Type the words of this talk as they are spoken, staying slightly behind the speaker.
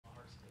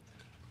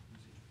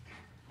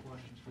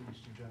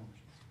John.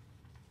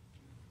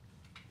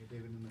 Okay,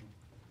 David in the middle.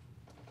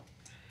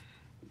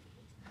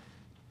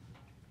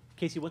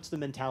 Casey, what's the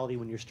mentality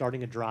when you're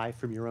starting a drive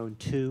from your own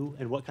 2,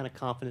 and what kind of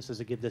confidence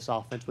does it give this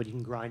offense when you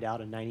can grind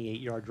out a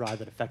 98-yard drive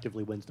that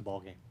effectively wins the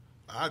ballgame?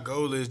 Our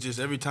goal is just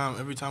every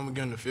time we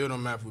get on the field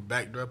on map, we're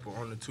backed up or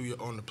on the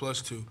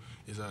 +2,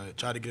 is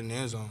try to get in the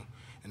end zone,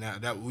 and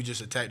that we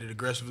just attacked it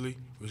aggressively.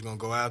 We was gonna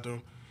go after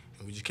them,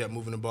 and we just kept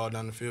moving the ball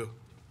down the field.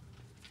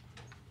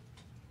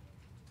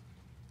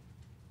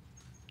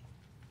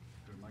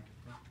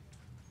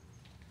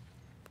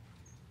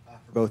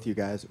 For both you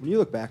guys, when you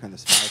look back on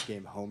this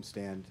 5-game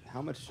homestand,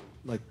 how much,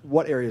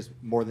 what areas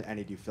more than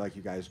any do you feel like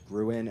you guys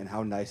grew in, and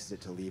how nice is it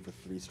to leave with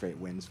 3 straight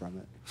wins from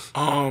it?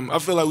 I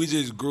feel like we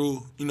just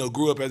grew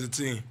up as a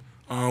team.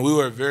 We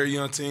were a very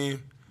young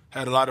team,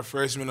 had a lot of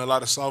freshmen, a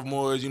lot of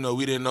sophomores.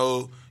 We didn't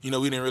know, we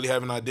didn't really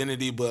have an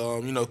identity.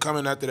 But,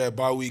 coming after that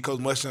bye week, Coach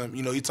Muschamp,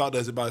 he talked to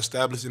us about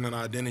establishing an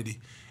identity.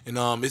 And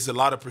it's a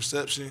lot of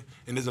perception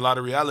and there's a lot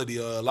of reality.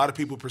 A lot of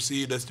people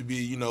perceived us to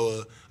be,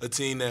 a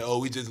team that,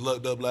 we just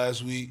lucked up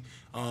last week.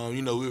 We're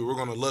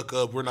going to luck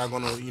up. We're not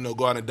going to,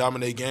 go out and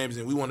dominate games,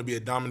 and we want to be a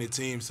dominant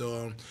team.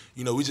 So,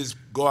 we just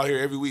go out here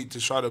every week to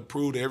try to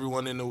prove to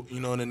everyone in the,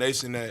 in the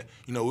nation that,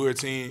 we're a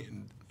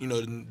team,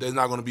 that's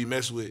not going to be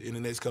messed with in the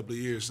next couple of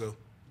years. So.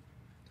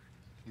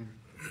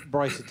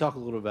 Bryson, talk a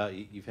little about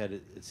you've had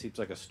it seems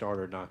like a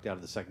starter knocked out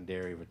of the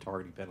secondary with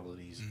targeting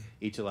penalties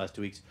each of the last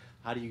 2 weeks.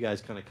 How do you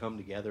guys kind of come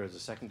together as a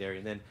secondary,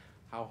 and then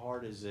how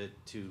hard is it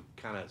to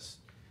kind of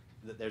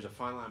there's a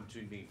fine line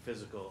between being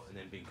physical and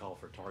then being called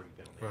for a targeting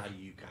penalty? Right. How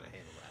do you kind of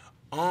handle that?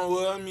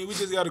 Well, we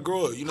just got to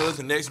grow it. It's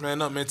a next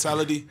man up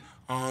mentality.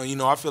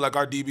 I feel like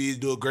our DBs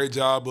do a great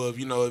job of,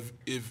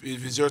 if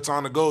it's your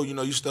time to go,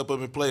 you step up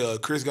and play.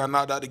 Chris got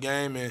knocked out the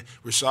game, and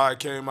Rashad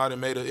came out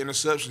and made an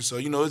interception. So,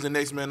 it's a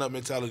next man up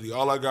mentality.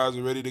 All our guys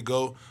are ready to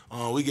go.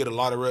 We get a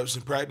lot of reps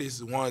in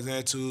practice, 1s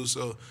and 2s.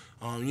 So,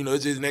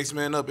 it's just next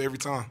man up every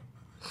time.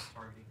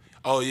 Targeting.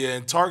 Oh, yeah,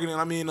 and targeting,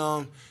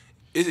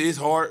 it's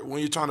hard when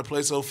you're trying to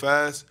play so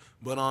fast.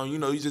 But, you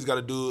just got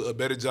to do a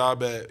better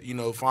job at,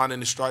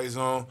 finding the strike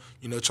zone,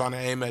 trying to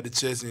aim at the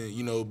chest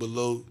and,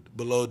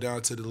 below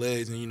down to the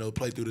legs and,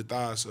 play through the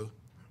thighs. So. Let's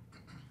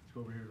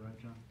go over here, right,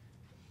 John?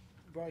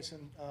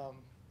 Bryson,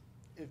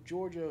 if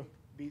Georgia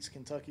beats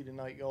Kentucky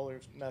tonight, y'all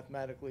are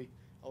mathematically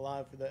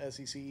alive for the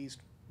SEC East.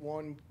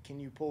 1, can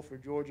you pull for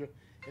Georgia?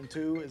 And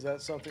 2, is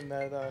that something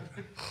that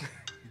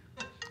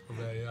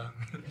Yeah.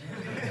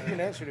 you can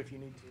answer it if you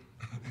need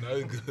to. No,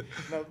 it's good.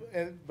 No,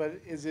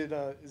 but is it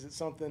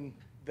something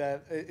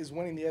that is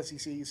winning the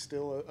SEC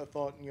still a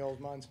thought in y'all's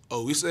minds?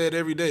 Oh, we say it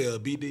every day.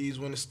 Beat the East,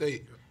 win the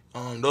state.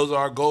 Those are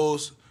our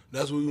goals.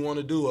 That's what we want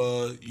to do.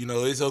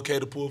 It's okay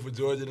to pull for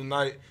Georgia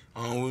tonight.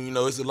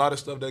 It's a lot of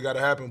stuff that got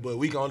to happen, but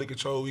we can only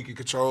control what we can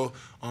control.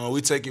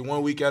 We take it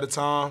 1 week at a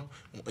time,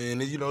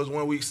 and it's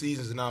 1 week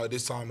seasons now at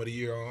this time of the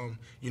year.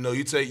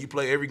 You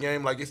play every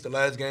game like it's the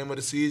last game of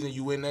the season.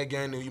 You win that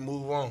game, then you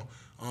move on.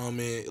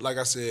 And like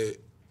I said,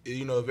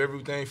 if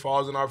everything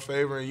falls in our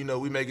favor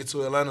and we make it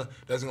to Atlanta,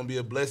 that's gonna be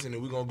a blessing,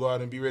 and we're gonna go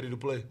out and be ready to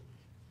play.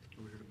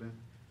 Over here to Ben.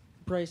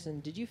 Bryson,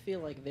 did you feel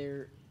like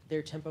their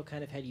tempo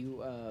kind of had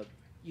you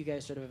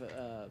guys sort of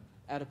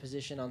out of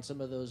position on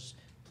some of those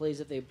plays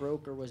that they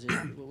broke, or was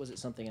it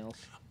something else?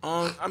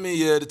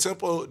 Yeah,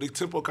 the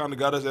tempo kind of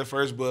got us at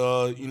first,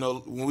 but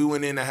when we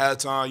went in at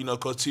halftime,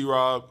 Coach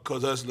T-Rob,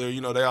 Coach Hustler,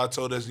 they all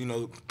told us,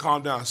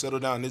 calm down, settle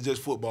down. It's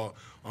just football.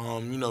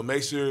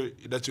 Make sure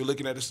that you're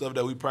looking at the stuff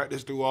that we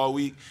practiced through all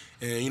week.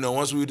 And,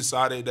 once we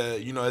decided that,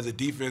 as a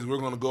defense, we're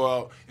going to go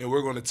out and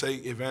we're going to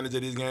take advantage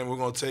of this game. We're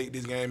going to take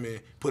this game and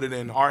put it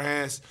in our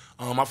hands.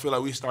 I feel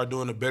like we start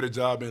doing a better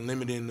job in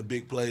limiting the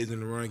big plays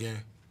in the run game.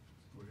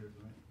 Over here,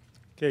 right.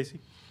 Casey,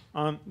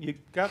 you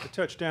got the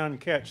touchdown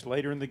catch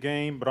later in the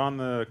game, but on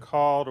the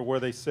call to where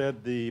they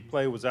said the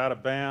play was out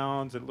of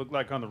bounds, it looked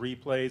like on the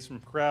replays from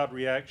crowd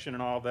reaction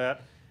and all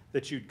that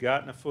you'd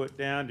gotten a foot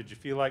down. Did you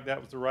feel like that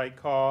was the right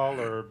call,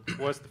 or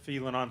what's the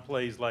feeling on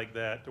plays like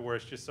that to where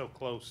it's just so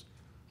close?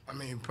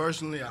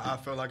 Personally, I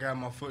felt like I had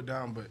my foot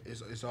down, but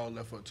it's all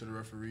left up to the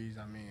referees.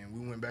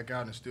 We went back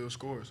out and still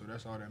scored, so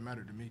that's all that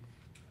mattered to me.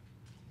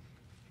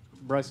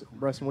 Bryson,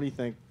 what do you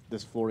think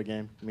this Florida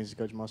game means to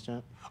Coach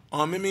Muschamp?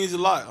 It means a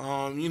lot.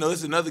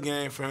 It's another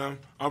game for him.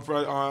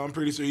 I'm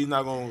pretty sure he's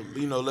not going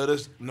to, let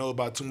us know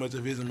about too much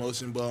of his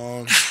emotion,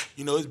 but,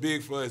 it's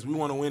big for us. We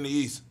want to win the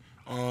East.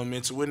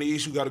 And to win the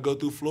East, you got to go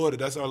through Florida.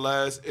 That's our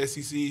last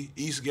SEC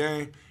East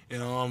game,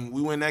 and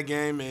we win that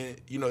game, and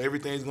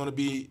everything's going to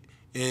be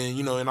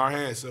in our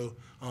hands. So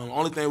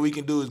only thing we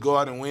can do is go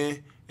out and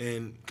win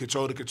and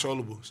control the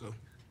controllable. So.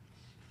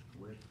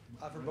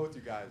 For both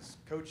you guys,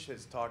 Coach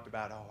has talked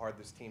about how hard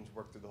this team's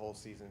worked through the whole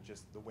season.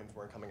 Just the wins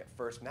weren't coming at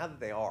first. Now that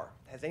they are,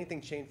 has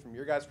anything changed from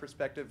your guys'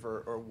 perspective,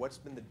 or what's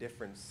been the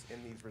difference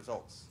in these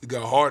results? It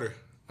got harder.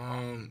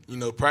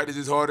 Practice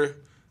is harder.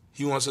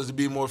 He wants us to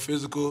be more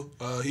physical.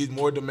 He's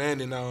more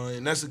demanding now,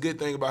 and that's a good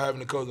thing about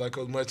having a coach like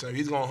Coach Muschamp.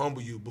 He's gonna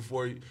humble you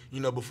before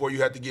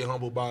you have to get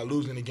humbled by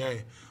losing the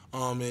game.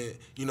 And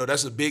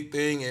that's a big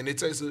thing, and it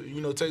takes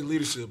takes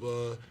leadership.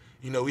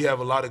 we have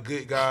a lot of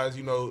good guys,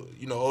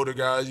 older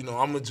guys.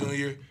 I'm a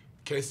junior.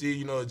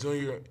 KC, a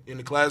junior in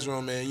the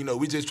classroom, and,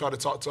 we just try to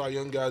talk to our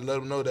young guys, let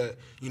them know that,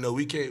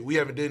 we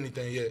haven't done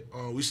anything yet.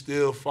 We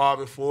still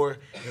 5-4,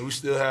 and we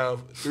still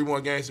have 3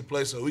 more games to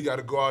play, so we got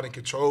to go out and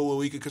control what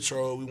we can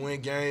control. We win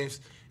games,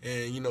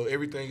 and,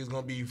 everything is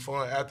going to be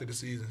fun after the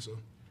season. So,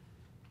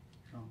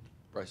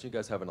 Bryson, you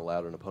guys haven't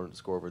allowed an opponent to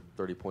score over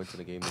 30 points in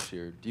a game this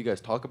year. Do you guys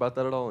talk about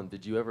that at all, and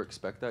did you ever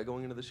expect that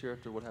going into this year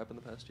after what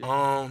happened the past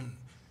year?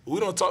 We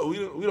don't talk.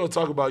 We don't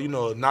talk about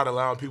not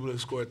allowing people to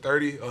score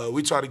 30.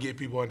 We try to get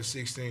people under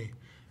 16,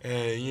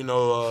 and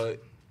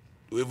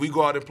if we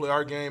go out and play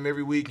our game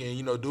every week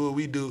and do what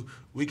we do,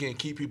 we can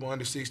keep people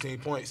under 16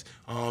 points.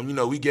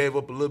 We gave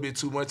up a little bit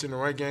too much in the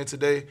run game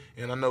today,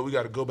 and I know we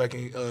got to go back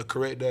and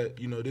correct that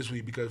this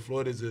week because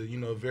Florida's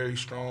a very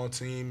strong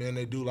team and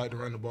they do like to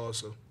run the ball.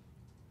 So.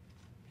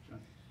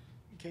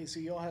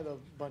 Casey, y'all had a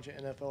bunch of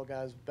NFL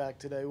guys back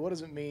today. What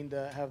does it mean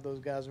to have those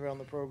guys around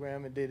the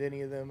program, and did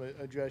any of them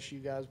address you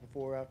guys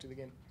before or after the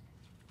game?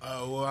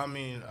 Well, I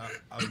mean,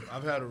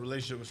 I've had a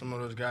relationship with some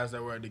of those guys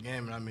that were at the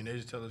game, and I mean, they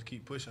just tell us to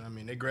keep pushing. I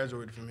mean, they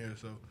graduated from here,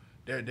 so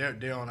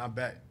they're on our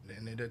back,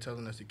 and they're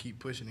telling us to keep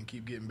pushing and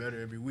keep getting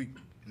better every week,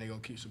 and they're gonna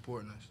keep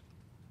supporting us.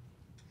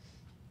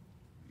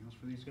 Anything else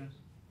for these guys?